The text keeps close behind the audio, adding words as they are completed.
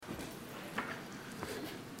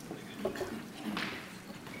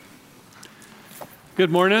Good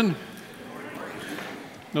morning.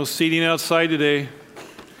 No seating outside today.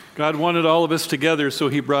 God wanted all of us together, so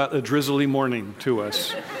he brought a drizzly morning to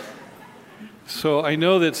us. So I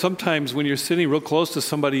know that sometimes when you're sitting real close to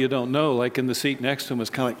somebody you don't know, like in the seat next to him, it's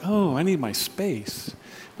kind of like, oh, I need my space.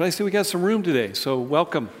 But I see we got some room today, so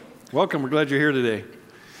welcome. Welcome, we're glad you're here today.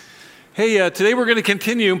 Hey, today we're going to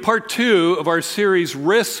continue in part 2 of our series,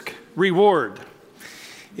 Risk, Reward.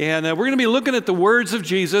 And we're going to be looking at the words of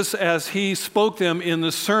Jesus as he spoke them in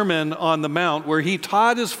the Sermon on the Mount, where he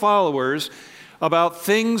taught his followers about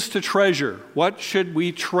things to treasure. What should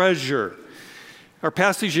we treasure? Our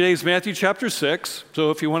passage today is Matthew chapter 6. So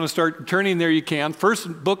if you want to start turning there, you can.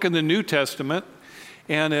 First book in the New Testament,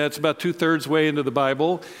 and it's about 2/3 way into the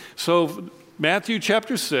Bible. So Matthew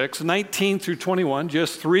chapter 6, 19 through 21,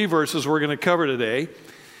 just 3 verses we're going to cover today.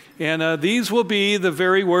 And these will be the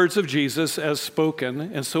very words of Jesus as spoken,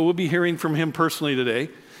 and so we'll be hearing from him personally today.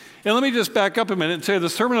 And let me just back up a minute and say the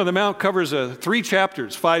Sermon on the Mount covers 3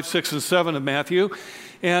 chapters, 5, 6, and 7 of Matthew.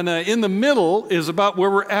 And in the middle is about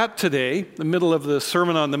where we're at today, the middle of the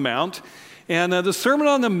Sermon on the Mount. And the Sermon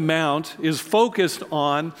on the Mount is focused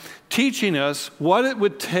on teaching us what it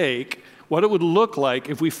would take, what it would look like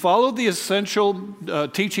if we followed the essential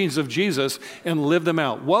teachings of Jesus and lived them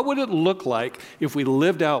out. What would it look like if we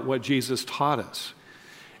lived out what Jesus taught us?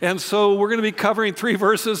 And so we're going to be covering 3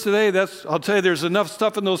 verses today. I'll tell you, there's enough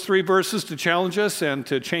stuff in those 3 verses to challenge us and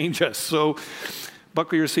to change us. So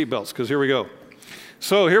buckle your seatbelts, because here we go.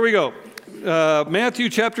 So here we go. Matthew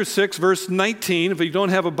chapter 6, verse 19. If you don't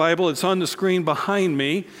have a Bible, it's on the screen behind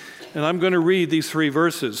me. And I'm going to read these 3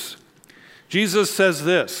 verses. Jesus says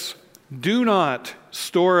this: "Do not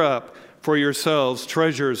store up for yourselves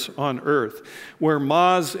treasures on earth, where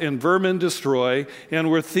moths and vermin destroy,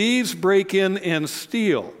 and where thieves break in and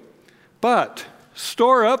steal. But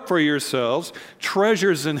store up for yourselves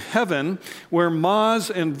treasures in heaven, where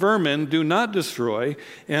moths and vermin do not destroy,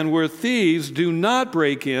 and where thieves do not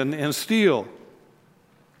break in and steal.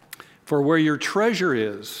 For where your treasure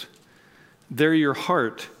is, there your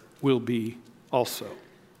heart will be also."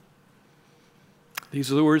 These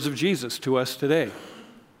are the words of Jesus to us today.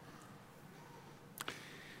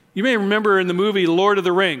 You may remember in the movie Lord of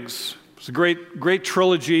the Rings. It's a great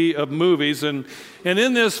trilogy of movies. And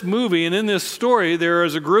in this movie and in this story, there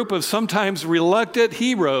is a group of sometimes reluctant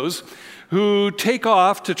heroes who take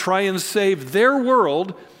off to try and save their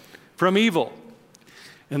world from evil.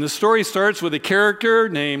 And the story starts with a character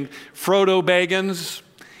named Frodo Baggins,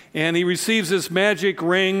 and he receives this magic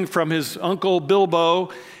ring from his uncle Bilbo.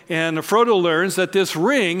 And Frodo learns that this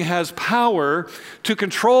ring has power to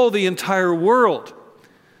control the entire world.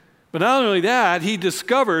 But not only that, he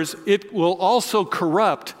discovers it will also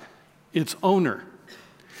corrupt its owner.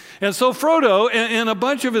 And so Frodo and a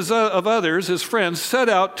bunch of his friends, set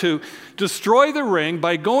out to destroy the ring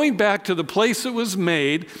by going back to the place it was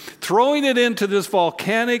made, throwing it into this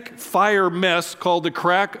volcanic fire mess called the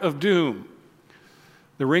Crack of Doom.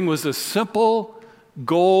 The ring was a simple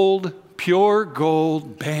pure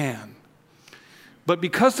gold band. But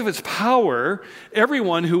because of its power,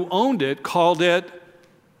 everyone who owned it called it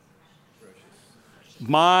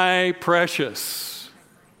my precious.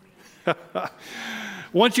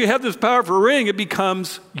 Once you have this powerful ring, it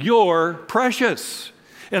becomes your precious.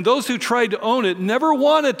 And those who tried to own it never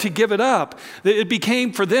wanted to give it up. It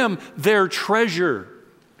became for them their treasure.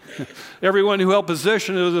 Everyone who held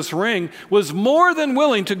possession of this ring was more than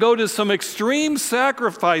willing to go to some extreme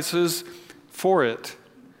sacrifices for it.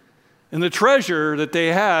 And the treasure that they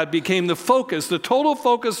had became the focus, the total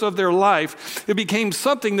focus of their life. It became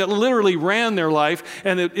something that literally ran their life,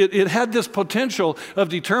 and it had this potential of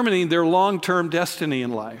determining their long-term destiny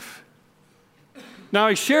in life. Now,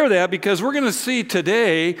 I share that because we're going to see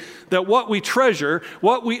today that what we treasure,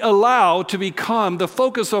 what we allow to become the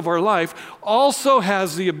focus of our life, also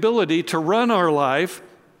has the ability to run our life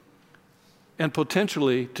and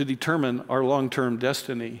potentially to determine our long-term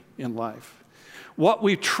destiny in life. What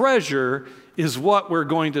we treasure is what we're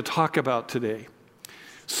going to talk about today.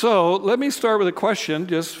 So let me start with a question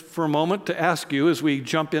just for a moment to ask you as we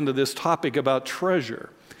jump into this topic about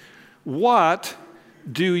treasure. What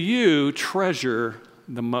do you treasure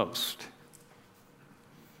the most?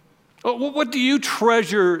 What do you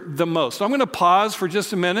treasure the most? I'm going to pause for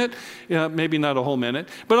just a minute, maybe not a whole minute,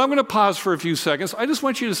 but I'm going to pause for a few seconds. I just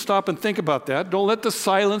want you to stop and think about that. Don't let the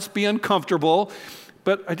silence be uncomfortable,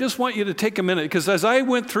 but I just want you to take a minute, because as I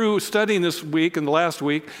went through studying this week and the last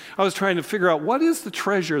week, I was trying to figure out what is the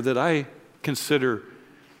treasure that I consider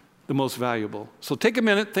the most valuable. So take a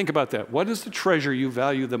minute, think about that. What is the treasure you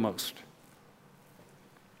value the most?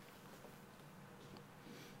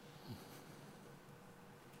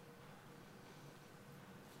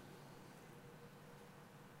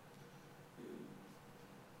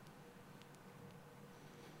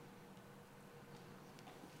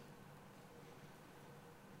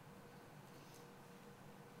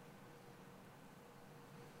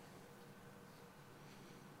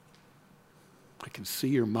 I can see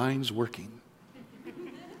your mind's working.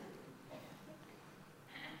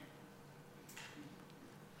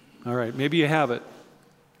 All right, maybe you have it.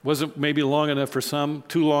 Wasn't maybe long enough for some,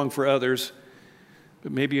 too long for others,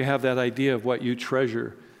 but maybe you have that idea of what you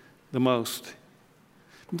treasure the most.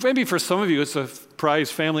 Maybe for some of you, it's a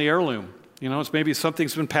prized family heirloom. You know, it's maybe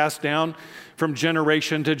something's been passed down from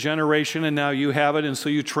generation to generation, and now you have it, and so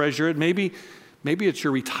you treasure it. Maybe it's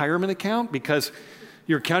your retirement account because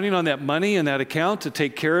you're counting on that money in that account to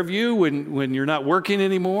take care of you when you're not working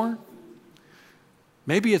anymore.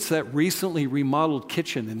 Maybe it's that recently remodeled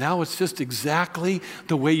kitchen, and now it's just exactly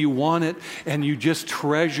the way you want it, and you just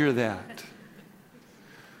treasure that.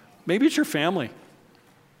 Maybe it's your family,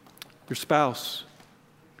 your spouse,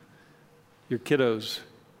 your kiddos.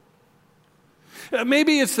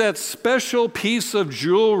 Maybe it's that special piece of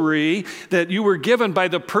jewelry that you were given by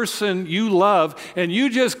the person you love, and you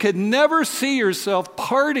just could never see yourself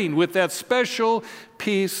parting with that special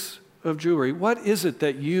piece of jewelry. What is it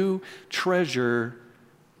that you treasure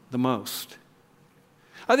the most?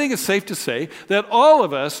 I think it's safe to say that all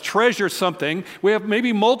of us treasure something. We have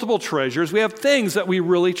maybe multiple treasures. We have things that we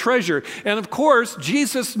really treasure. And of course,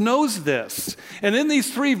 Jesus knows this. And in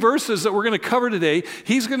these 3 verses that we're going to cover today,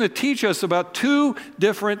 he's going to teach us about 2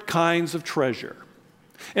 different kinds of treasure.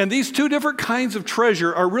 And these 2 different kinds of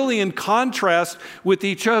treasure are really in contrast with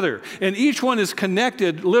each other. And each one is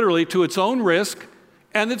connected literally to its own risk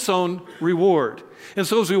and its own reward. And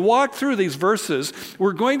so as we walk through these verses,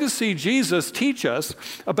 we're going to see Jesus teach us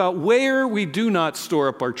about where we do not store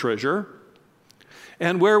up our treasure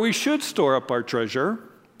and where we should store up our treasure.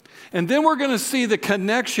 And then we're going to see the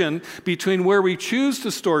connection between where we choose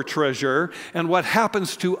to store treasure and what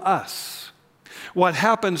happens to us, what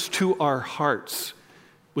happens to our hearts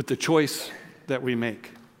with the choice that we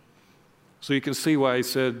make. So you can see why I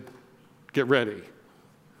said, get ready.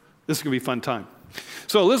 This is going to be a fun time.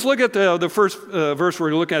 So let's look at the first verse we're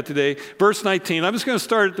going to look at today, verse 19. I'm just going to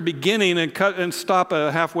start at the beginning and stop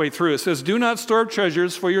halfway through. It says, do not store up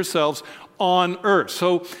treasures for yourselves on earth.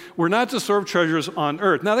 So we're not to store up treasures on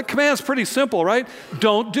earth. Now the command's pretty simple, right?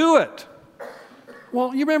 Don't do it.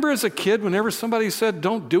 Well, you remember as a kid, whenever somebody said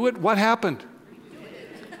don't do it, what happened?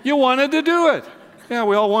 You wanted to do it. Yeah,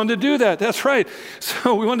 we all wanted to do that. That's right.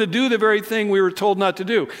 So we wanted to do the very thing we were told not to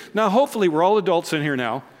do. Now hopefully we're all adults in here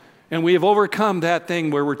now. And we have overcome that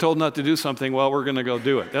thing where we're told not to do something, well, we're going to go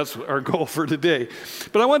do it. That's our goal for today.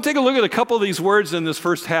 But I want to take a look at a couple of these words in this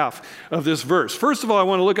first half of this verse. First of all, I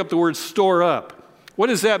want to look up the word store up. What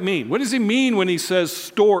does that mean? What does he mean when he says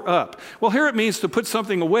store up? Well, here it means to put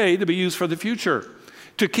something away to be used for the future,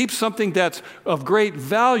 to keep something that's of great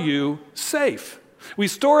value safe. We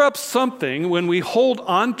store up something when we hold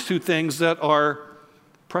on to things that are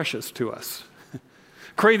precious to us.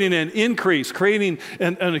 Creating an increase, creating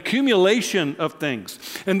an accumulation of things.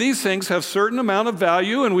 And these things have certain amount of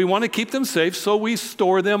value, and we want to keep them safe, so we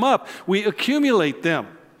store them up. We accumulate them.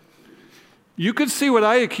 You could see what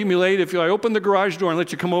I accumulate if I open the garage door and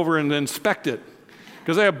let you come over and inspect it.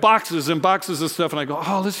 Because I have boxes and boxes of stuff, and I go,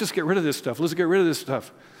 oh, let's just get rid of this stuff. Let's get rid of this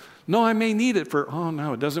stuff. No, I may need it oh,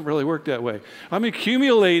 no, it doesn't really work that way. I'm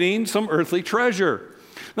accumulating some earthly treasure.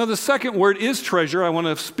 Now, the second word is treasure. I want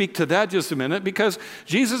to speak to that just a minute because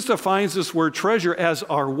Jesus defines this word treasure as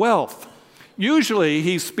our wealth. Usually,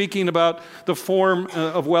 he's speaking about the form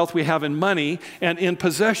of wealth we have in money and in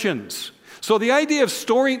possessions. So the idea of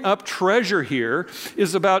storing up treasure here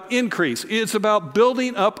is about increase. It's about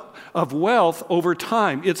building up of wealth over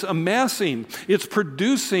time. It's amassing, it's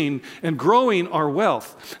producing and growing our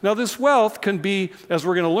wealth. Now, this wealth can be, as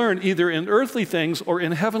we're going to learn, either in earthly things or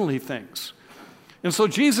in heavenly things. And so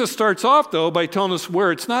Jesus starts off, though, by telling us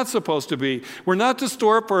where it's not supposed to be. We're not to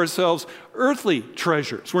store up for ourselves earthly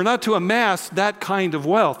treasures. We're not to amass that kind of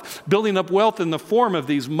wealth, building up wealth in the form of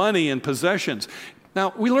these money and possessions.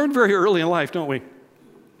 Now, we learn very early in life, don't we?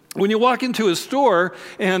 When you walk into a store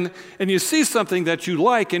and you see something that you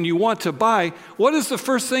like and you want to buy, what is the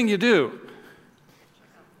first thing you do?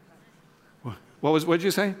 What did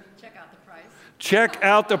you say? Check out the price. Check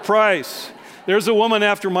out the price. There's a woman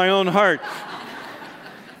after my own heart.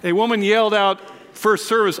 A woman yelled out, first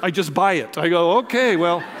service, I just buy it. I go, okay,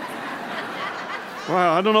 well,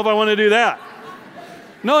 wow, I don't know if I want to do that.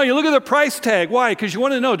 No, you look at the price tag. Why? Because you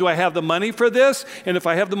want to know, do I have the money for this? And if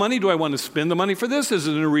I have the money, do I want to spend the money for this? Is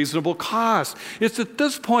it a reasonable cost? It's at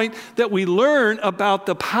this point that we learn about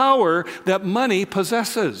the power that money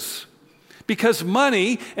possesses. Because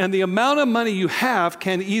money and the amount of money you have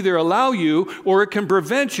can either allow you or it can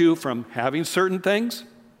prevent you from having certain things,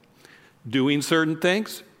 doing certain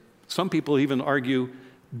things. Some people even argue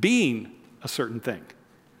being a certain thing.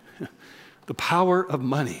 The power of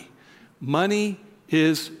money Money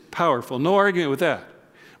is powerful. No argument with that.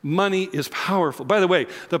 Money is powerful. By the way,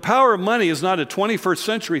 the power of money is not a 21st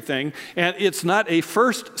century thing, and it's not a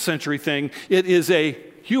first century thing. It is a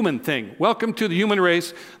human thing. Welcome to the human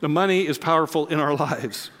race. The money is powerful in our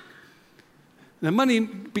lives. The money,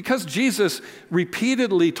 because Jesus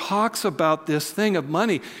repeatedly talks about this thing of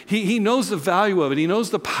money, he knows the value of it. He knows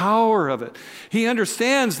the power of it. He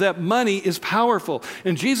understands that money is powerful.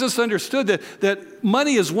 And Jesus understood that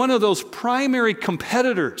money is one of those primary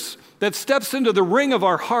competitors that steps into the ring of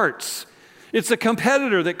our hearts. It's a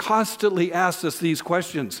competitor that constantly asks us these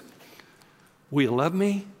questions. Will you love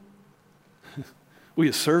me? Will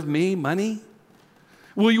you serve me, money?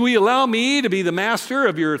 Will you allow me to be the master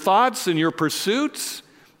of your thoughts and your pursuits?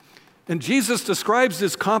 And Jesus describes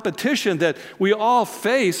this competition that we all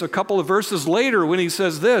face a couple of verses later when he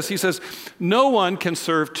says this. He says, no one can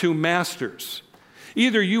serve two masters.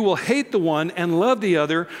 Either you will hate the one and love the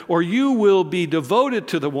other, or you will be devoted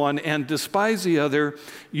to the one and despise the other.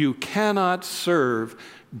 You cannot serve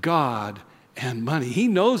God and money. He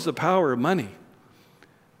knows the power of money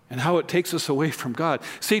and how it takes us away from God.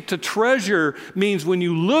 See, to treasure means when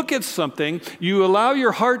you look at something, you allow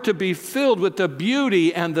your heart to be filled with the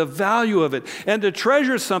beauty and the value of it. And to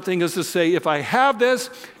treasure something is to say, if I have this,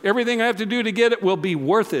 everything I have to do to get it will be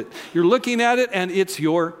worth it. You're looking at it and it's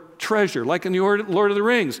your treasure, like in the Lord of the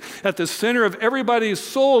Rings. At the center of everybody's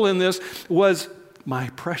soul in this was my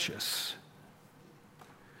precious.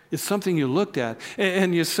 It's something you looked at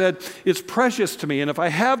and you said, it's precious to me. And if I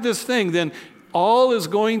have this thing, then all is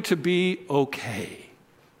going to be okay.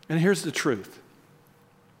 And here's the truth.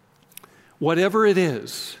 Whatever it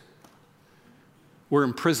is, we're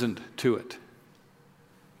imprisoned to it.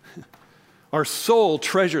 Our soul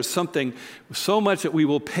treasures something so much that we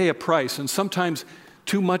will pay a price, and sometimes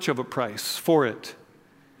too much of a price for it.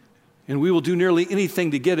 And we will do nearly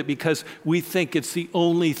anything to get it because we think it's the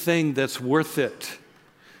only thing that's worth it.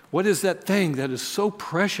 What is that thing that is so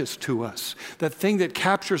precious to us? That thing that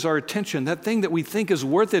captures our attention, that thing that we think is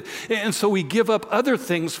worth it, and so we give up other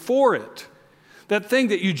things for it. That thing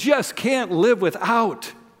that you just can't live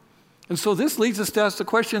without. And so this leads us to ask the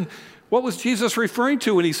question, what was Jesus referring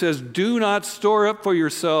to when he says, do not store up for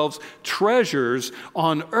yourselves treasures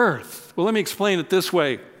on earth? Well, let me explain it this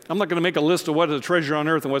way. I'm not going to make a list of what is a treasure on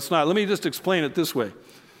earth and what's not. Let me just explain it this way.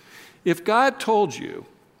 If God told you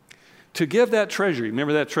to give that treasure,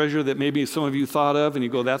 remember that treasure that maybe some of you thought of and you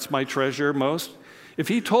go, that's my treasure most? If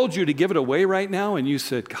he told you to give it away right now and you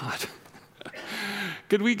said, God,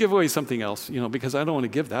 could we give away something else? Because I don't want to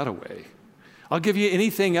give that away. I'll give you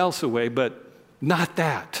anything else away, but not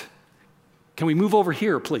that. Can we move over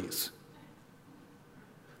here, please?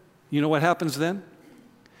 You know what happens then?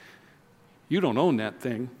 You don't own that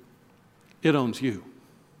thing. It owns you.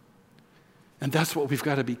 And that's what we've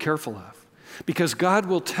got to be careful of. Because God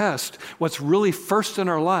will test what's really first in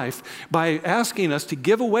our life by asking us to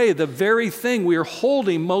give away the very thing we are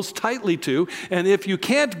holding most tightly to. And if you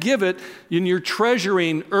can't give it, then you're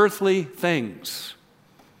treasuring earthly things.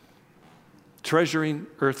 Treasuring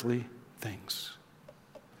earthly things.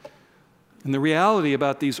 And the reality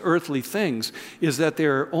about these earthly things is that they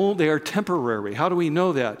are temporary. How do we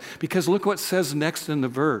know that? Because look what it says next in the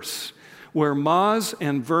verse. Where moths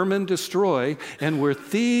and vermin destroy, and where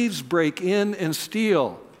thieves break in and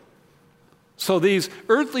steal. So these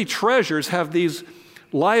earthly treasures have these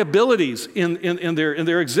liabilities in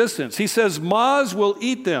their existence. He says moths will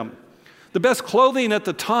eat them. The best clothing at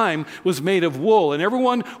the time was made of wool, and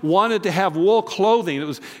everyone wanted to have wool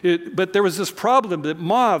clothing. But there was this problem that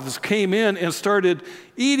moths came in and started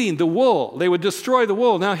eating the wool. They would destroy the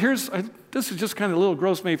wool. Now this is just kind of a little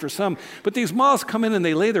gross maybe for some, but these moths come in and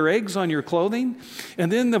they lay their eggs on your clothing, and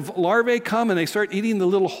then the larvae come and they start eating the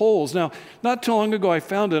little holes. Now, not too long ago, I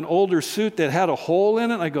found an older suit that had a hole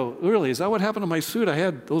in it. I go, really, is that what happened to my suit? I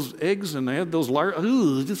had those eggs and I had those larvae.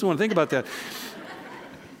 Ooh, I just don't want to think about that.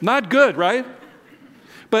 Not good, right?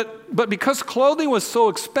 But because clothing was so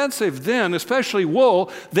expensive then, especially wool,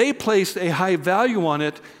 they placed a high value on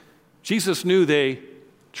it. Jesus knew they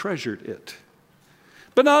treasured it.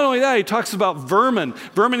 But not only that, he talks about vermin.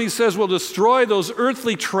 Vermin, he says, will destroy those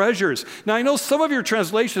earthly treasures. Now, I know some of your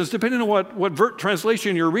translations, depending on what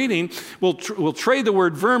translation you're reading, will trade the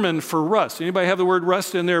word vermin for rust. Anybody have the word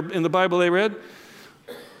rust in the Bible they read?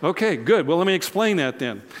 Okay, good. Well, let me explain that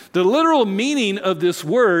then. The literal meaning of this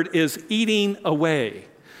word is eating away.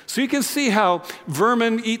 So you can see how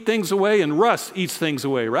vermin eat things away and rust eats things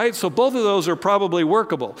away, right? So both of those are probably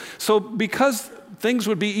workable. So because things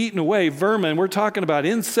would be eaten away, vermin, we're talking about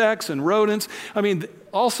insects and rodents. I mean,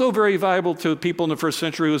 also very valuable to people in the first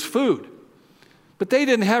century was food. But they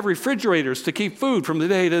didn't have refrigerators to keep food from the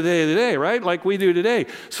day to day to day, right? Like we do today.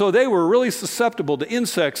 So they were really susceptible to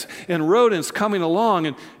insects and rodents coming along,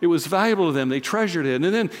 and it was valuable to them. They treasured it.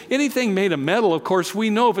 And then anything made of metal, of course,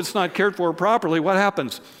 we know if it's not cared for properly, what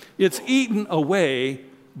happens? It's eaten away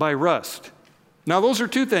by rust. Now, those are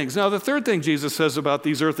two things. Now, the third thing Jesus says about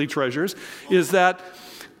these earthly treasures is that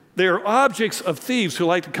they are objects of thieves who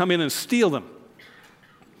like to come in and steal them.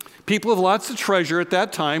 People with lots of treasure at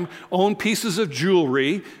that time owned pieces of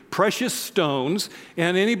jewelry, precious stones,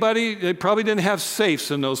 and they probably didn't have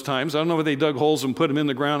safes in those times. I don't know whether they dug holes and put them in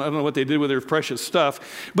the ground. I don't know what they did with their precious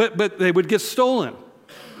stuff, but they would get stolen.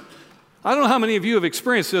 I don't know how many of you have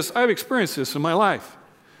experienced this. I've experienced this in my life.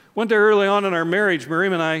 One day early on in our marriage,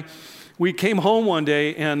 Miriam and I, we came home one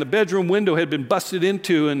day and the bedroom window had been busted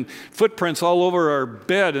into and footprints all over our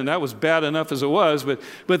bed, and that was bad enough as it was.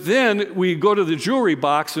 But then we go to the jewelry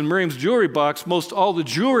box, and Miriam's jewelry box, most all the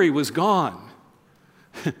jewelry was gone.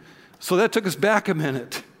 So that took us back a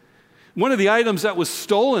minute. One of the items that was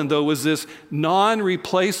stolen, though, was this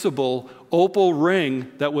non-replaceable opal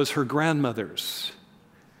ring that was her grandmother's.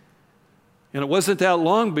 And it wasn't that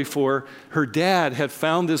long before her dad had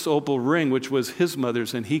found this opal ring, which was his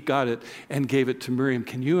mother's, and he got it and gave it to Miriam.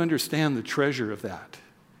 Can you understand the treasure of that?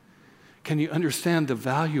 Can you understand the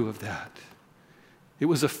value of that? It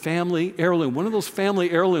was a family heirloom, one of those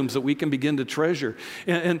family heirlooms that we can begin to treasure.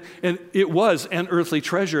 And it was an earthly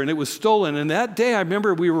treasure, and it was stolen. And that day, I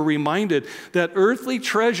remember we were reminded that earthly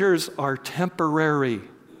treasures are temporary.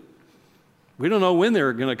 We don't know when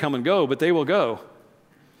they're going to come and go, but they will go.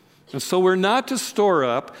 And so we're not to store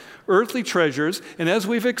up earthly treasures, and as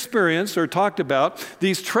we've experienced or talked about,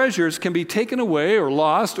 these treasures can be taken away or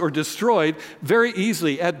lost or destroyed very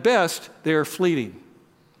easily. At best, they are fleeting.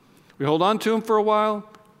 We hold on to them for a while,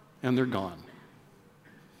 and they're gone.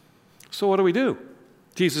 So what do we do?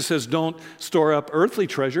 Jesus says, don't store up earthly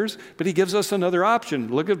treasures, but he gives us another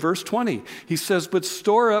option. Look at verse 20. He says, but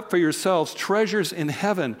store up for yourselves treasures in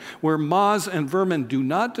heaven, where moths and vermin do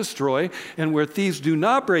not destroy, and where thieves do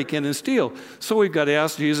not break in and steal. So we've got to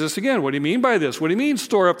ask Jesus again, what do you mean by this? What do you mean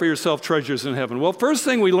store up for yourself treasures in heaven? Well, first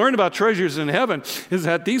thing we learn about treasures in heaven is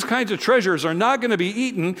that these kinds of treasures are not going to be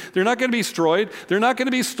eaten. They're not going to be destroyed. They're not going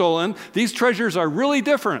to be stolen. These treasures are really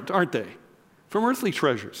different, aren't they, from earthly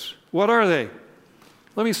treasures? What are they?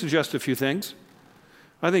 Let me suggest a few things.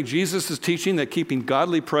 I think Jesus is teaching that keeping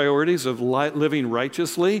godly priorities of living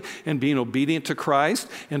righteously and being obedient to Christ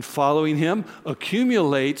and following him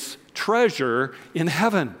accumulates treasure in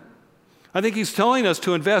heaven. I think he's telling us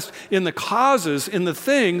to invest in the causes, in the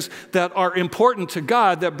things that are important to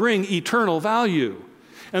God that bring eternal value.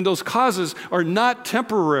 And those causes are not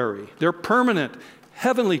temporary, they're permanent.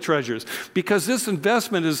 Heavenly treasures, because this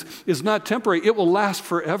investment is not temporary. It will last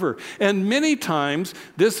forever. And many times,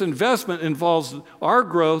 this investment involves our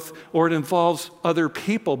growth or it involves other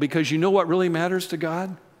people, because you know what really matters to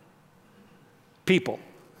God? People.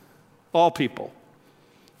 All people.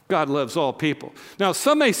 God loves all people. Now,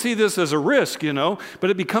 some may see this as a risk, but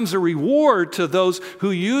it becomes a reward to those who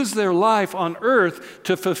use their life on earth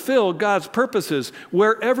to fulfill God's purposes,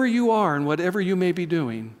 wherever you are and whatever you may be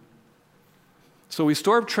doing. So we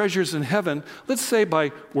store up treasures in heaven, let's say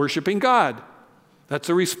by worshiping God. That's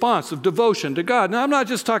a response of devotion to God. Now, I'm not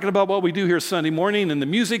just talking about what we do here Sunday morning in the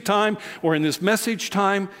music time or in this message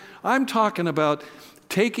time. I'm talking about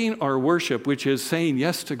taking our worship, which is saying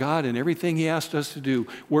yes to God and everything he asked us to do,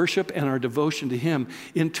 worship and our devotion to him,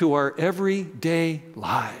 into our everyday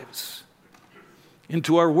lives,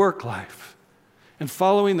 into our work life, and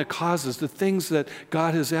following the causes, the things that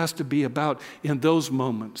God has asked to be about in those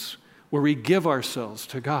moments where we give ourselves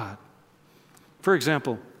to God. For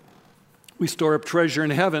example, we store up treasure in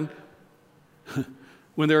heaven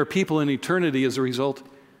when there are people in eternity as a result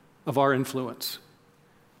of our influence.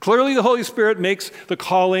 Clearly, the Holy Spirit makes the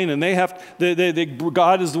calling, and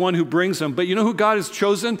God is the one who brings them. But you know who God has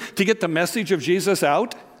chosen to get the message of Jesus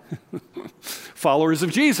out? Followers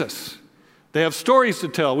of Jesus. They have stories to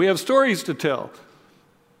tell. We have stories to tell.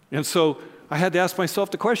 And so I had to ask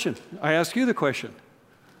myself the question. I ask you the question.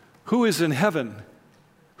 Who is in heaven?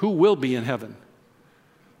 Who will be in heaven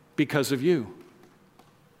because of you?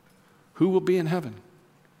 Who will be in heaven?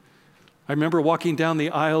 I remember walking down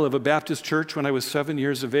the aisle of a Baptist church when I was 7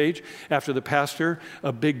 years of age after the pastor,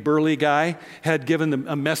 a big burly guy, had given them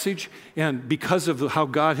a message. And because of how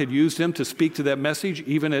God had used him to speak to that message,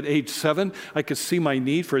 even at age 7, I could see my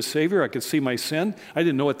need for a Savior. I could see my sin. I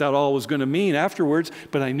didn't know what that all was going to mean afterwards,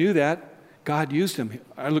 but I knew that God used him.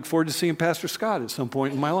 I look forward to seeing Pastor Scott at some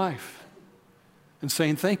point in my life and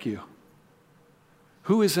saying thank you.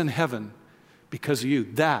 Who is in heaven because of you?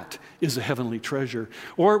 That is a heavenly treasure.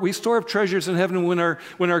 Or we store up treasures in heaven when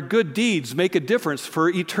our good deeds make a difference for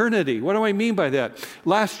eternity. What do I mean by that?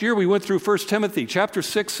 Last year we went through 1 Timothy. Chapter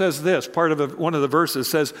 6 says this, one of the verses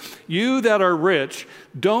says, "You that are rich,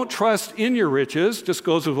 don't trust in your riches," just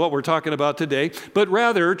goes with what we're talking about today, "but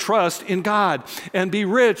rather trust in God, and be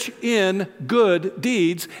rich in good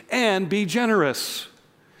deeds, and be generous.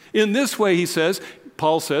 In this way,"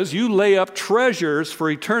 Paul says, "you lay up treasures for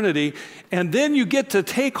eternity, and then you get to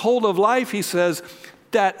take hold of life," he says,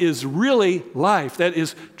 "that is really life, that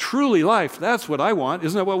is truly life." That's what I want.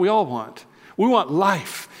 Isn't that what we all want? We want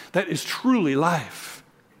life that is truly life.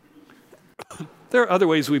 There are other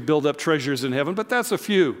ways we build up treasures in heaven, but that's a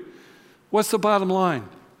few. What's the bottom line?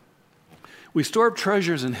 We store up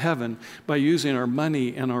treasures in heaven by using our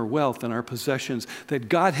money and our wealth and our possessions that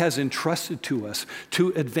God has entrusted to us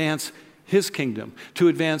to advance His kingdom, to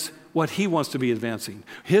advance what He wants to be advancing,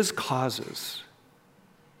 His causes.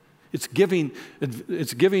 It's giving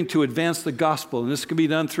to advance the gospel, and this can be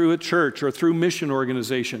done through a church or through mission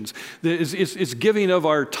organizations. It's giving of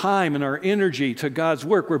our time and our energy to God's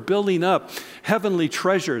work. We're building up heavenly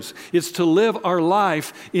treasures. It's to live our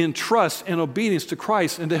life in trust and obedience to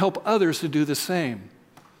Christ and to help others to do the same.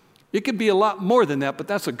 It could be a lot more than that, but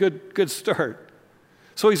that's a good start.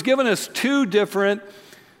 So He's given us two different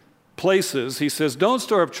places. He says, don't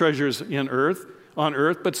store up treasures on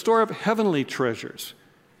earth, but store up heavenly treasures.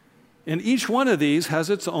 And each one of these has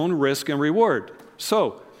its own risk and reward.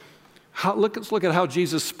 So, let's look at how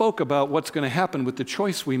Jesus spoke about what's going to happen with the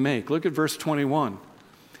choice we make. Look at verse 21.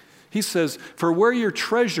 He says, "For where your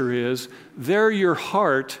treasure is, there your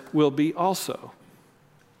heart will be also."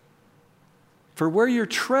 For where your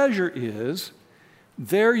treasure is,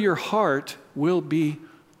 there your heart will be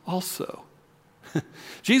also.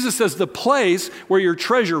 Jesus says the place where your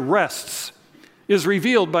treasure rests is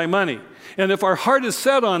revealed by money. And if our heart is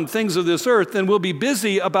set on things of this earth, then we'll be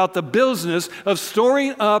busy about the business of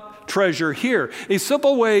storing up treasure here. A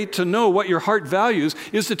simple way to know what your heart values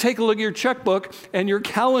is to take a look at your checkbook and your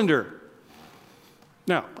calendar.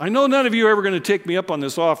 Now, I know none of you are ever going to take me up on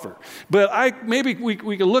this offer, but maybe we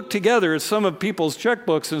can look together at some of people's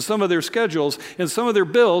checkbooks and some of their schedules and some of their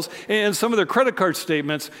bills and some of their credit card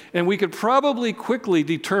statements, and we could probably quickly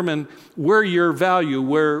determine where your value,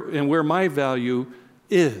 where my value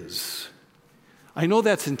is. I know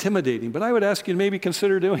that's intimidating, but I would ask you to maybe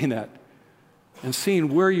consider doing that and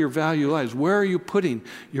seeing where your value lies. Where are you putting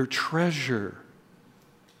your treasure?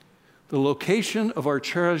 The location of our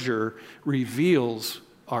treasure reveals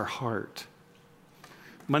our heart.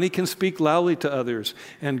 Money can speak loudly to others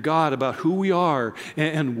and God about who we are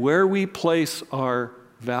and where we place our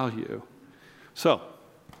value. So,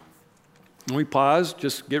 when we pause,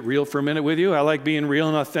 just get real for a minute with you. I like being real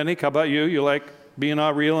and authentic. How about you? You like being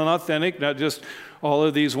real and authentic, not just all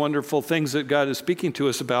of these wonderful things that God is speaking to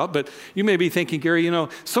us about. But you may be thinking, Gary,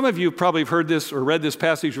 some of you probably have heard this or read this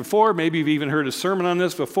passage before. Maybe you've even heard a sermon on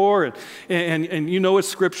this before, and you know it's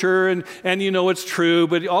scripture, and you know it's true,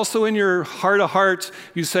 but also in your heart of hearts,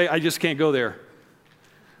 you say, I just can't go there.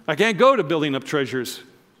 I can't go to building up treasures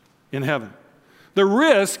in heaven. The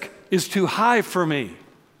risk is too high for me.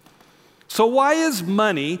 So why is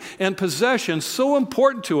money and possession so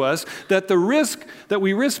important to us that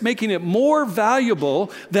we risk making it more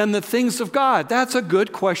valuable than the things of God? That's a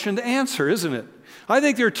good question to answer, isn't it? I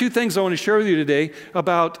think there are two things I want to share with you today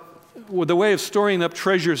about the way of storing up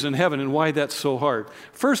treasures in heaven and why that's so hard.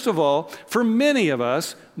 First of all, for many of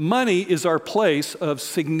us, money is our place of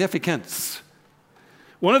significance.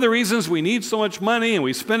 One of the reasons we need so much money and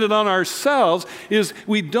we spend it on ourselves is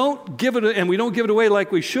we don't give it away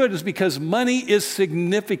like we should is because money is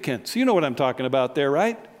significant. So you know what I'm talking about there,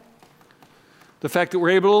 right? The fact that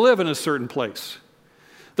we're able to live in a certain place.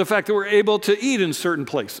 The fact that we're able to eat in certain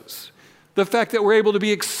places. The fact that we're able to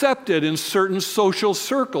be accepted in certain social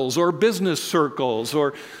circles or business circles,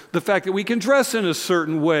 or the fact that we can dress in a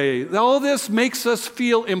certain way. All this makes us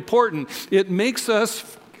feel important. It makes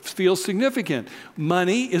us feel significant.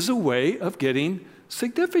 Money is a way of getting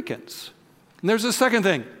significance. And there's a second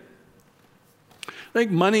thing. I think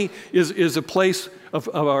money is a place of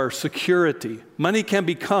our security. Money can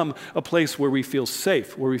become a place where we feel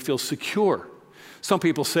safe, where we feel secure. Some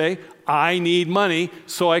people say, I need money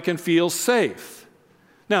so I can feel safe.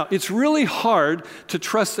 Now, it's really hard to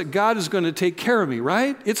trust that God is going to take care of me,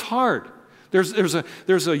 right? It's hard. There's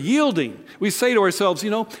a yielding. We say to ourselves,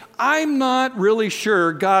 I'm not really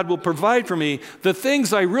sure God will provide for me the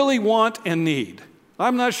things I really want and need.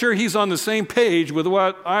 I'm not sure he's on the same page with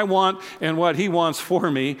what I want and what he wants for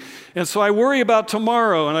me. And so I worry about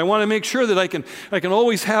tomorrow, and I want to make sure that I can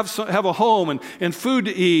always have a home and food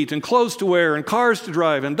to eat and clothes to wear and cars to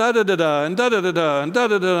drive and da-da-da-da and da-da-da-da and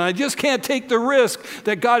da-da-da-da. And I just can't take the risk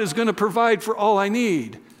that God is going to provide for all I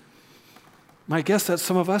need. I guess that's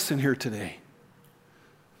some of us in here today.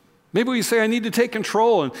 Maybe we say, I need to take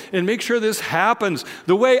control and make sure this happens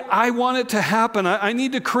the way I want it to happen. I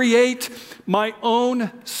need to create my own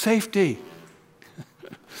safety.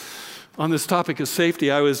 On this topic of safety,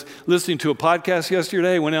 I was listening to a podcast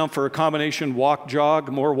yesterday. I went out for a combination walk-jog,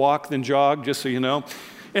 more walk than jog, just so you know.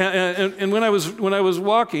 And when I was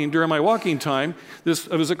walking, during my walking time, it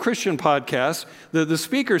was a Christian podcast, the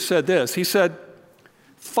speaker said this. He said,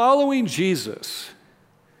 following Jesus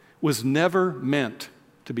was never meant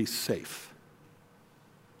to be safe.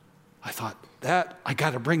 I thought, I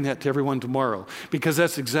got to bring that to everyone tomorrow, because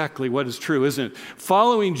that's exactly what is true, isn't it?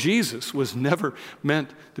 Following Jesus was never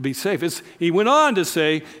meant to be safe. He went on to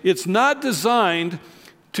say, it's not designed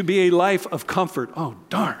to be a life of comfort. Oh,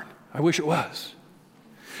 darn, I wish it was.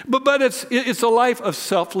 But it's a life of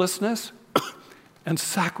selflessness and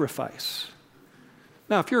sacrifice.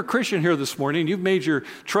 Now, if you're a Christian here this morning, you've made your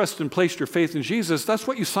trust and placed your faith in Jesus, that's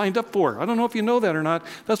what you signed up for. I don't know if you know that or not.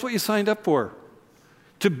 That's what you signed up for.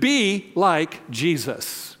 To be like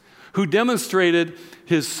Jesus, who demonstrated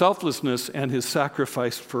his selflessness and his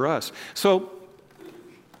sacrifice for us. So,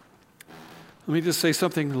 let me just say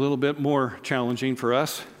something a little bit more challenging for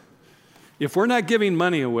us. If we're not giving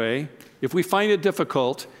money away, if we find it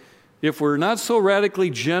difficult, if we're not so radically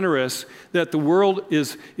generous that the world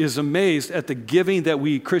is amazed at the giving that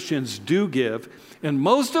we Christians do give, and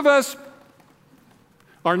most of us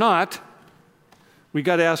are not, we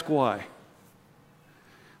got to ask why.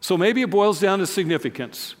 So maybe it boils down to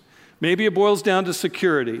significance. Maybe it boils down to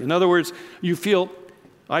security. In other words, I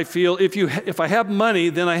feel if I have money,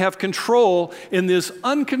 then I have control in this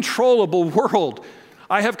uncontrollable world.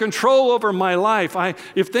 I have control over my life.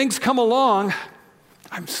 If things come along,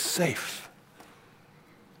 I'm safe.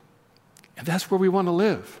 And that's where we want to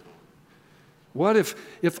live. What if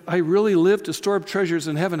I really live to store up treasures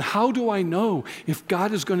in heaven? How do I know if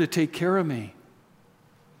God is going to take care of me?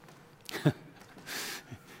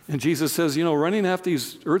 And Jesus says, running after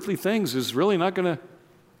these earthly things is really not going to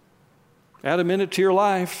add a minute to your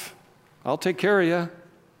life. I'll take care of you.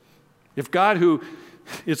 It's God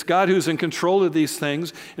who's in control of these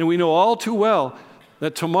things, and we know all too well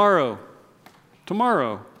that tomorrow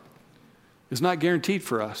is not guaranteed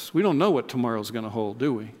for us. We don't know what tomorrow's going to hold,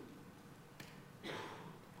 do we?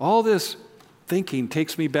 All this thinking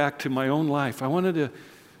takes me back to my own life. I wanted to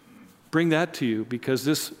bring that to you because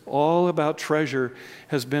this all about treasure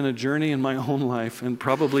has been a journey in my own life and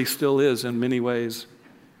probably still is in many ways.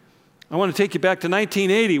 I want to take you back to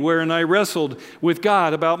 1980, wherein I wrestled with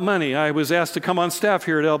God about money. I was asked to come on staff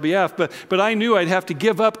here at LBF, but I knew I'd have to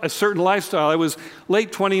give up a certain lifestyle. I was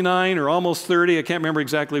late 29 or almost 30. I can't remember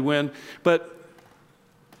exactly when, but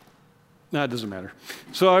it doesn't matter.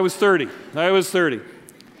 So I was 30.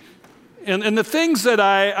 And the things that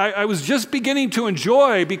I was just beginning to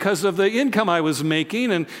enjoy because of the income I was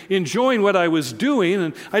making and enjoying what I was doing,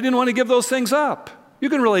 and I didn't want to give those things up. You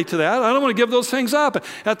can relate to that. I don't want to give those things up.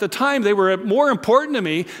 At the time, they were more important to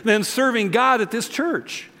me than serving God at this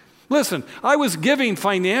church. Listen, I was giving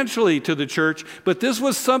financially to the church, but this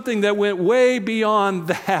was something that went way beyond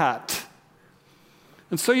that.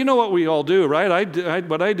 And so you know what we all do, right?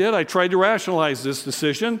 I tried to rationalize this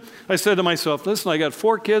decision. I said to myself, listen, I got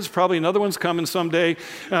 4 kids, probably another one's coming someday.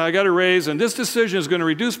 I got a raise, and this decision is going to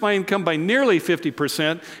reduce my income by nearly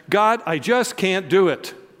 50%. God, I just can't do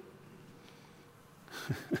it.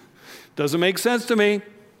 Doesn't make sense to me.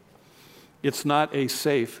 It's not a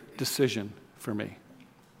safe decision for me.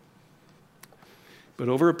 But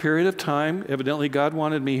over a period of time, evidently God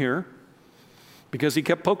wanted me here because he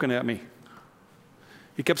kept poking at me.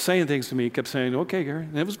 He kept saying things to me. He kept saying, okay, Gary.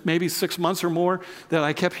 And it was maybe 6 months or more that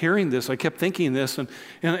I kept hearing this. I kept thinking this. And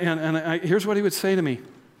here's what he would say to me.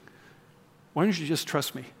 Why don't you just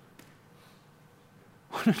trust me?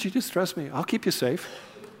 Why don't you just trust me? I'll keep you safe.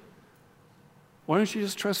 Why don't you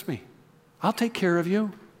just trust me? I'll take care of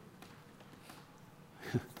you.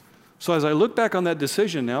 So as I look back on that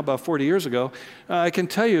decision now, about 40 years ago, I can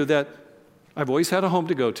tell you that I've always had a home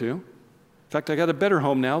to go to. In fact, I got a better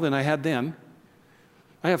home now than I had then.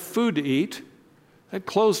 I have food to eat. I had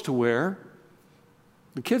clothes to wear.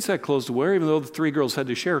 The kids had clothes to wear, even though the 3 girls had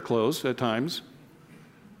to share clothes at times.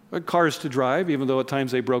 I had cars to drive, even though at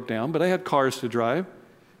times they broke down, but I had cars to drive.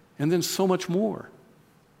 And then so much more.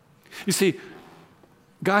 You see,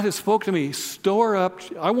 God has spoken to me, store up.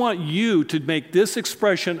 I want you to make this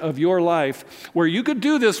expression of your life where you could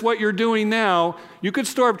do this, what you're doing now. You could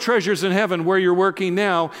store up treasures in heaven where you're working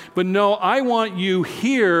now. But no, I want you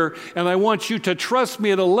here, and I want you to trust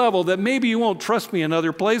me at a level that maybe you won't trust me in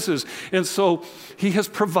other places. And so he has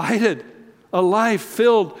provided a life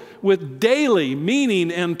filled with daily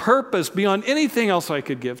meaning and purpose beyond anything else I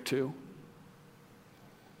could give to.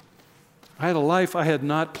 I had a life I had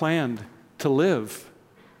not planned to live.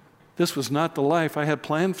 This was not the life I had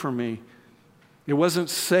planned for me. It wasn't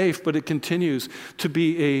safe, but it continues to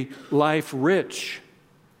be a life rich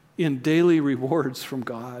in daily rewards from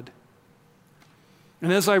God.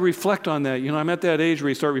 And as I reflect on that, I'm at that age where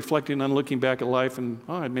you start reflecting on looking back at life and,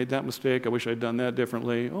 I made that mistake. I wish I'd done that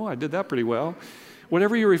differently. I did that pretty well.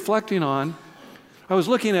 Whatever you're reflecting on, I was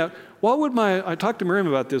looking at, I talked to Miriam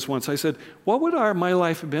about this once. I said, what would my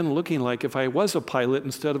life have been looking like if I was a pilot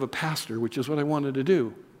instead of a pastor, which is what I wanted to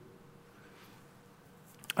do?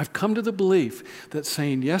 I've come to the belief that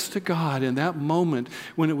saying yes to God in that moment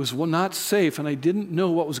when it was not safe and I didn't know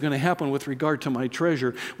what was going to happen with regard to my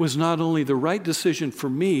treasure was not only the right decision for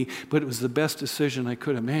me, but it was the best decision I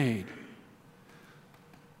could have made.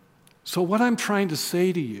 So what I'm trying to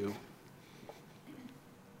say to you,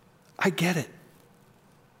 I get it.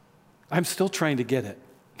 I'm still trying to get it.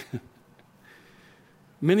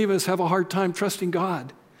 Many of us have a hard time trusting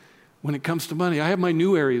God when it comes to money. I have my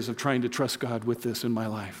new areas of trying to trust God with this in my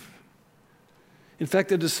life. In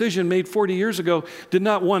fact, a decision made 40 years ago did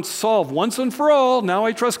not once solve once and for all. Now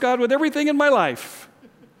I trust God with everything in my life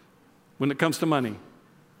when it comes to money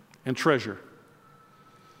and treasure.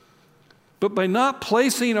 But by not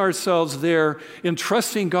placing ourselves there in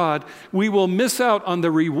trusting God, we will miss out on the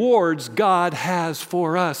rewards God has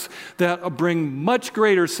for us that bring much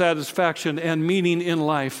greater satisfaction and meaning in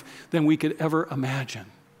life than we could ever imagine.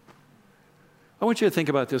 I want you to think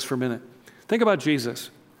about this for a minute. Think about Jesus.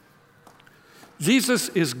 Jesus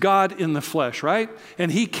is God in the flesh, right?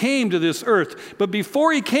 And he came to this earth. But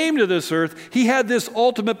before he came to this earth, he had this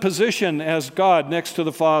ultimate position as God next to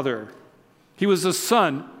the Father. He was the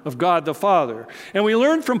Son of God the Father. And we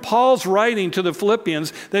learn from Paul's writing to the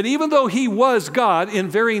Philippians that even though he was God, in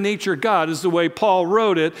very nature God is the way Paul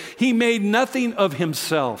wrote it, he made nothing of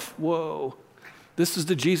himself. Whoa. This is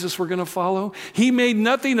the Jesus we're going to follow? He made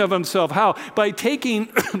nothing of himself. How? By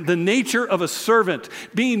taking the nature of a servant,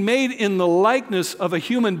 being made in the likeness of a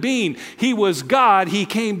human being. He was God. He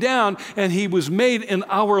came down and he was made in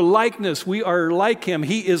our likeness. We are like him.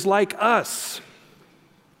 He is like us.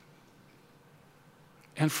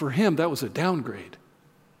 And for him, that was a downgrade.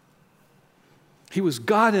 He was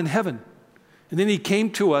God in heaven. And then he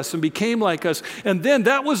came to us and became like us. And then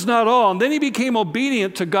that was not all. And then he became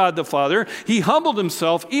obedient to God the Father. He humbled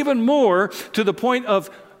himself even more to the point of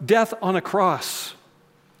death on a cross.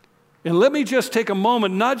 And let me just take a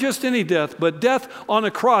moment, not just any death, but death on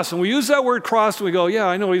a cross. And we use that word cross and we go, yeah,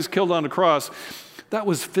 I know he's killed on a cross. That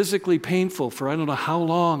was physically painful for I don't know how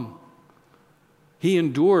long. He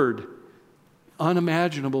endured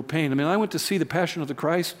unimaginable pain. I mean, I went to see The Passion of the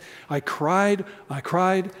Christ. I cried.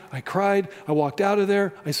 I walked out of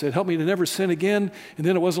there. I said, help me to never sin again. And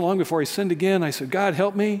then it wasn't long before I sinned again. I said, God,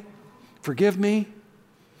 help me. Forgive me.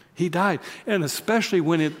 He died. And especially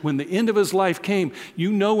when the end of his life came,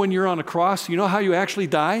 you know when you're on a cross, you know how you actually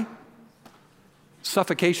die?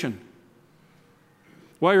 Suffocation.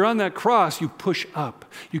 While you're on that cross, you push up.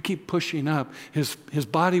 You keep pushing up. His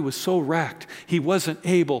body was so racked, he wasn't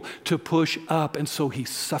able to push up, and so he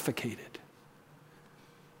suffocated.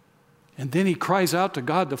 And then he cries out to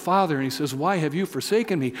God the Father, and he says, why have you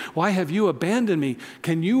forsaken me? Why have you abandoned me?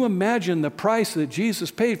 Can you imagine the price that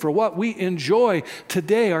Jesus paid for what we enjoy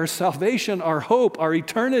today, our salvation, our hope, our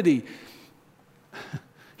eternity?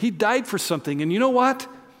 He died for something, and you know what?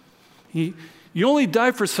 You only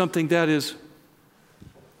die for something that is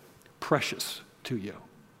precious to you.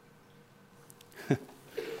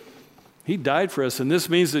 He died for us, and this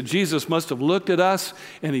means that Jesus must have looked at us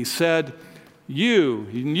and he said, you,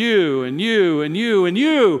 and you, and you, and you, and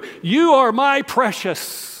you are my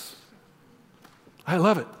precious. I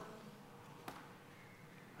love it.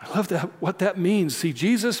 I love that, what that means. See,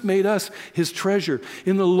 Jesus made us his treasure.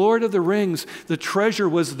 In the Lord of the Rings, the treasure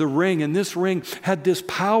was the ring, and this ring had this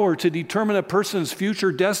power to determine a person's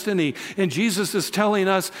future destiny. And Jesus is telling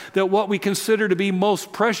us that what we consider to be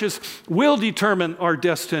most precious will determine our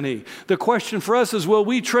destiny. The question for us is, will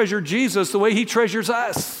we treasure Jesus the way he treasures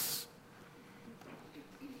us?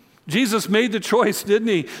 Jesus made the choice, didn't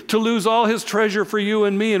he, to lose all his treasure for you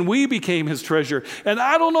and me, and we became his treasure. And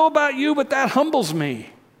I don't know about you, but that humbles me.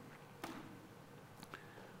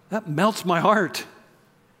 That melts my heart.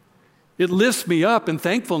 It lifts me up in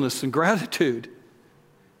thankfulness and gratitude.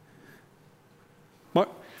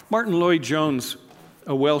 Martin Lloyd-Jones,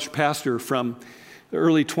 a Welsh pastor from the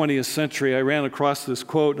early 20th century, I ran across this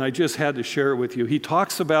quote and I just had to share it with you. He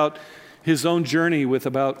talks about his own journey with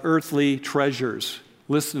about earthly treasures.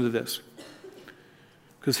 Listen to this,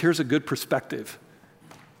 because here's a good perspective.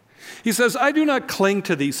 He says, I do not cling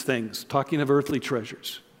to these things, talking of earthly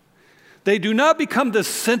treasures. They do not become the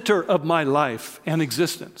center of my life and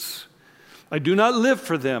existence. I do not live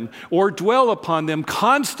for them or dwell upon them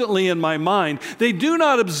constantly in my mind. They do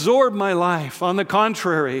not absorb my life. On the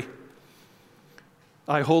contrary,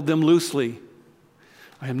 I hold them loosely.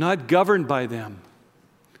 I am not governed by them.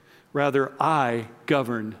 Rather, I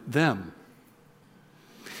govern them.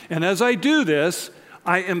 And as I do this,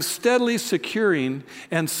 I am steadily securing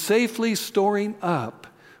and safely storing up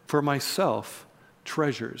for myself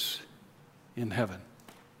treasures in heaven.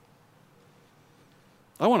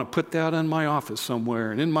 I want to put that in my office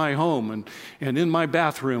somewhere and in my home and in my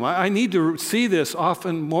bathroom. I need to see this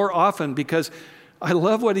more often because I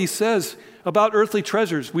love what he says about earthly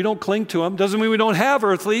treasures. We don't cling to them. Doesn't mean we don't have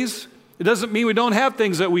earthlies. It doesn't mean we don't have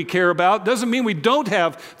things that we care about. It doesn't mean we don't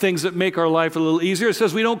have things that make our life a little easier. It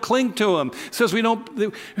says we don't cling to them. It says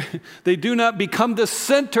they do not become the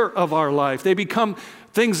center of our life. They become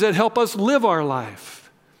things that help us live our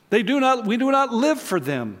life. We do not live for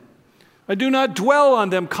them. I do not dwell on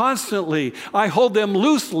them constantly. I hold them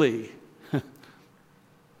loosely.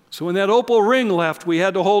 So when that opal ring left, we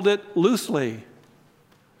had to hold it loosely.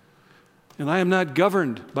 And I am not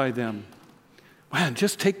governed by them. Man,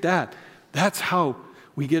 just take that. That's how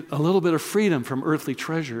we get a little bit of freedom from earthly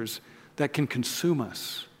treasures that can consume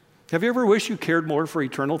us. Have you ever wished you cared more for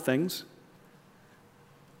eternal things?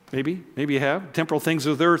 Maybe you have. Temporal things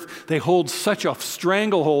of earth, they hold such a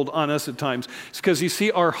stranglehold on us at times. It's because you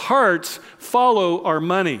see, our hearts follow our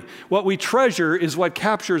money. What we treasure is what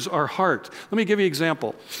captures our heart. Let me give you an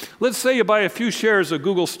example. Let's say you buy a few shares of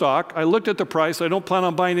Google stock. I looked at the price. I don't plan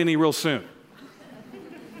on buying any real soon.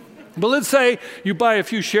 But let's say you buy a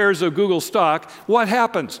few shares of Google stock. What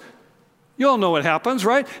happens? You all know what happens,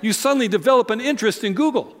 right? You suddenly develop an interest in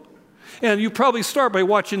Google. And you probably start by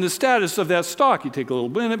watching the status of that stock. You take a little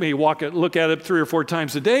minute, maybe look at it 3 or 4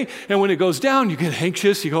 times a day, and when it goes down, you get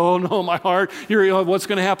anxious. You go, oh no, my heart, what's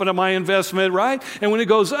going to happen to my investment, right? And when it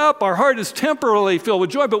goes up, our heart is temporarily filled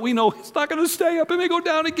with joy, but we know it's not going to stay up. It may go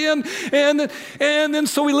down again. And then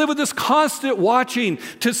so we live with this constant watching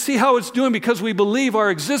to see how it's doing because we believe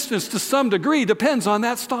our existence to some degree depends on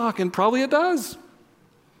that stock, and probably it does.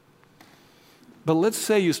 But let's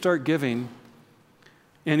say you start giving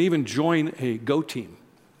and even join a Go team.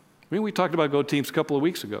 I mean, we talked about Go teams a couple of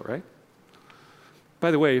weeks ago, right?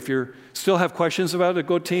 By the way, if you still have questions about the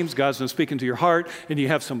Go teams, God's been speaking to your heart, and you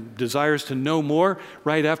have some desires to know more,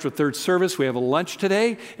 right after third service, we have a lunch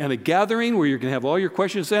today and a gathering where you're going to have all your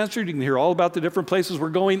questions answered. You can hear all about the different places we're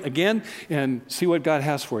going again and see what God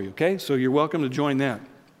has for you, okay? So you're welcome to join that.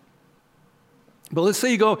 But let's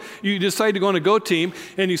say you decide to go on a Go team,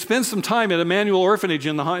 and you spend some time at Emmanuel Orphanage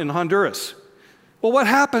in Honduras. Well, what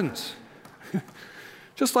happens?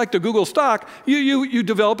 Just like the Google stock, you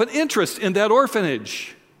develop an interest in that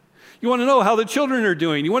orphanage. You want to know how the children are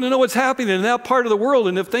doing. You want to know what's happening in that part of the world.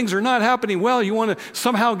 And if things are not happening well, you want to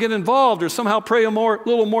somehow get involved or somehow pray a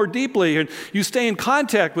little more deeply. And you stay in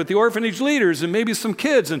contact with the orphanage leaders and maybe some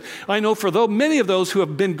kids. And I know for many of those who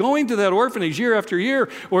have been going to that orphanage year after year,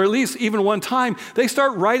 or at least even one time, they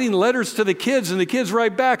start writing letters to the kids, and the kids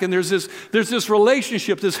write back. And there's this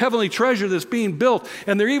relationship, this heavenly treasure that's being built.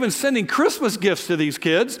 And they're even sending Christmas gifts to these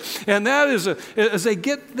kids. And that is, as they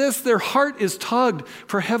get this, their heart is tugged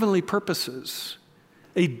for heavenly purposes.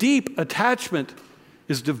 A deep attachment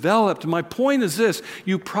is developed. My point is this: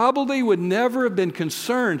 you probably would never have been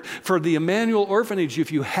concerned for the Emmanuel Orphanage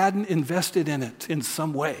if you hadn't invested in it in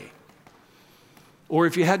some way, or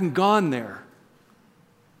if you hadn't gone there.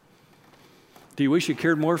 Do you wish you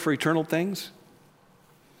cared more for eternal things?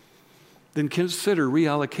 Then consider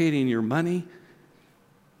reallocating your money,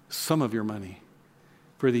 some of your money,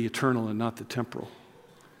 for the eternal and not the temporal.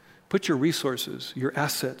 Put your resources, your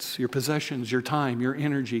assets, your possessions, your time, your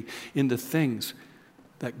energy into things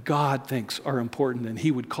that God thinks are important and He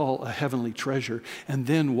would call a heavenly treasure. And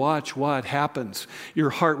then watch what happens. Your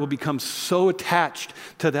heart will become so attached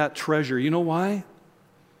to that treasure. You know why?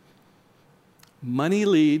 Money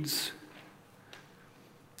leads,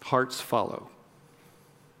 hearts follow.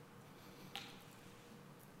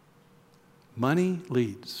 Money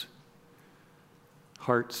leads,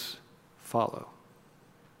 hearts follow.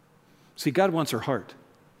 See, God wants our heart.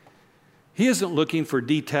 He isn't looking for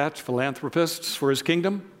detached philanthropists for His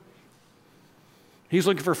kingdom. He's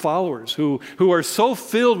looking for followers who are so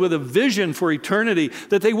filled with a vision for eternity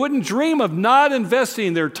that they wouldn't dream of not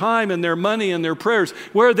investing their time and their money and their prayers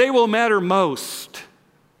where they will matter most.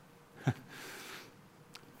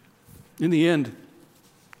 In the end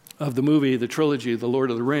of the movie, the trilogy, The Lord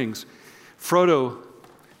of the Rings, Frodo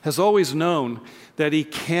has always known that he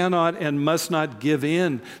cannot and must not give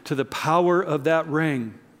in to the power of that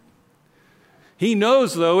ring. He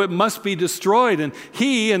knows, though, it must be destroyed. And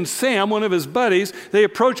he and Sam, one of his buddies, they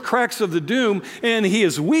approach Cracks of the Doom, and he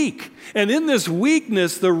is weak. And in this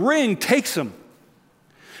weakness, the ring takes him.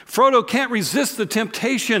 Frodo can't resist the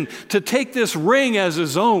temptation to take this ring as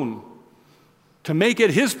his own, to make it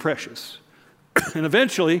his precious. And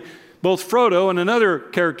eventually, both Frodo and another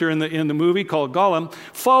character in the movie called Gollum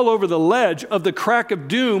fall over the ledge of the Crack of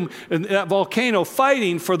Doom and that volcano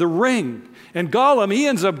fighting for the ring. And Gollum, he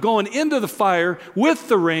ends up going into the fire with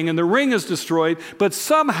the ring, and the ring is destroyed. But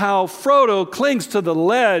somehow Frodo clings to the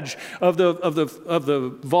ledge of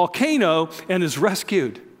the volcano and is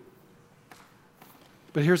rescued.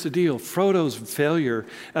 But here's the deal. Frodo's failure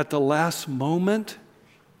at the last moment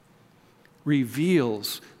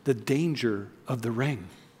reveals the danger of the ring.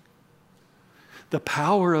 The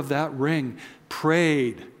power of that ring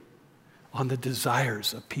preyed on the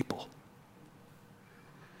desires of people.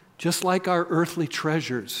 Just like our earthly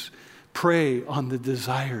treasures prey on the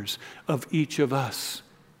desires of each of us,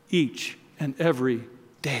 each and every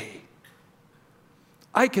day.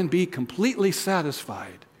 I can be completely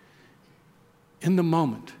satisfied in the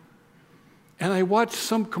moment. And I watch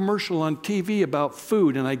some commercial on TV about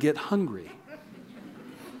food and I get hungry.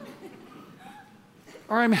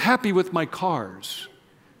 Or I'm happy with my cars.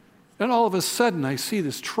 And all of a sudden I see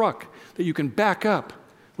this truck that you can back up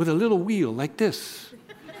with a little wheel like this.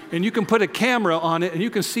 And you can put a camera on it and you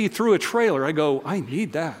can see through a trailer. I go, I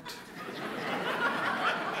need that.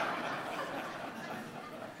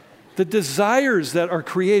 The desires that are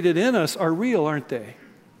created in us are real, aren't they?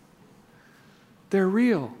 They're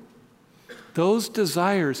real. Those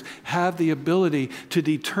desires have the ability to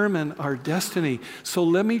determine our destiny. So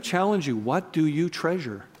let me challenge you. What do you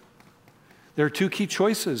treasure? There are two key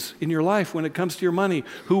choices in your life when it comes to your money.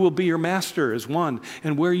 Who will be your master is one,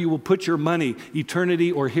 and where you will put your money,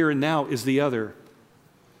 eternity or here and now, is the other.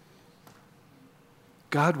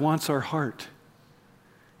 God wants our heart.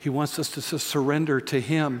 He wants us to surrender to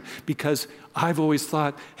Him, because I've always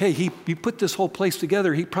thought, hey, he put this whole place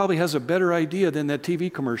together. He probably has a better idea than that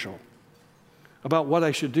TV commercial about what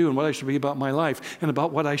I should do and what I should be about my life and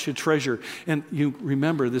about what I should treasure. And you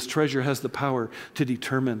remember, this treasure has the power to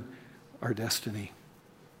determine our destiny.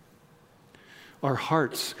 Our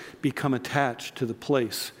hearts become attached to the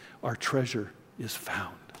place our treasure is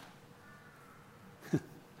found.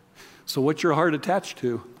 So what's your heart attached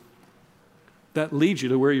to? That leads you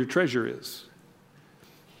to where your treasure is.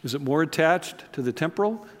 Is it more attached to the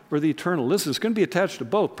temporal or the eternal? Listen, it's going to be attached to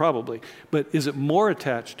both probably, but is it more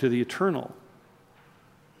attached to the eternal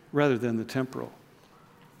rather than the temporal?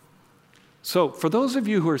 So for those of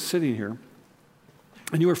you who are sitting here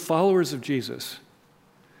and you are followers of Jesus,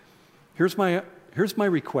 here's my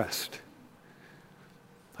request.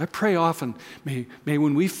 I pray often, may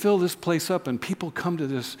when we fill this place up and people come to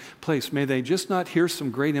this place, may they just not hear some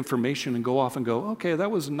great information and go off and go, okay, that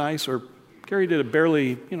was nice, or Gary did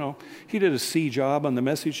he did a C job on the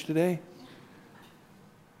message today.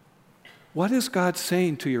 What is God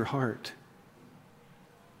saying to your heart?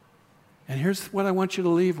 And here's what I want you to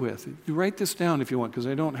leave with. You write this down if you want, because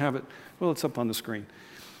I don't have it. Well, it's up on the screen.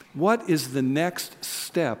 What is the next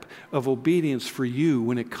step of obedience for you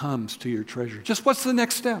when it comes to your treasure? Just what's the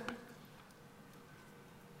next step?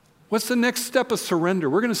 What's the next step of surrender?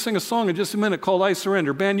 We're going to sing a song in just a minute called I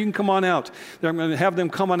Surrender. Band, you can come on out. I'm going to have them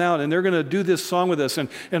come on out, and they're going to do this song with us.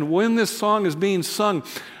 And when this song is being sung,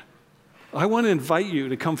 I want to invite you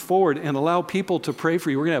to come forward and allow people to pray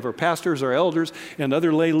for you. We're going to have our pastors, our elders, and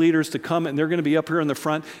other lay leaders to come, and they're going to be up here in the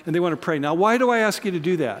front, and they want to pray. Now, why do I ask you to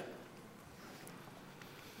do that?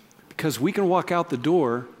 Because we can walk out the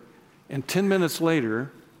door, and 10 minutes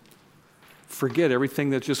later, forget everything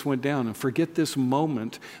that just went down and forget this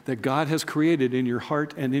moment that God has created in your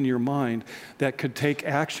heart and in your mind that could take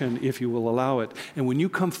action if you will allow it. And when you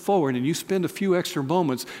come forward and you spend a few extra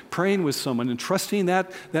moments praying with someone and trusting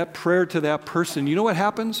that prayer to that person, you know what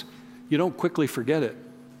happens? You don't quickly forget it.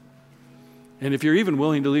 And if you're even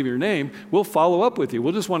willing to leave your name, we'll follow up with you.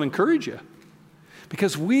 We'll just want to encourage you.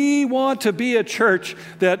 Because we want to be a church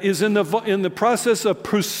that is in the process of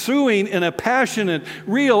pursuing in a passionate,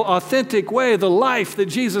 real, authentic way the life that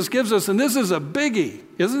Jesus gives us. And this is a biggie,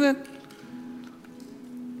 isn't it?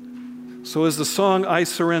 So as the song I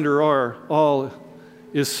Surrender All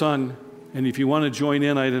is sung, And if you want to join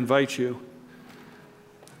in, I'd invite you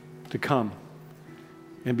to come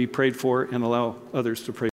and be prayed for and allow others to pray.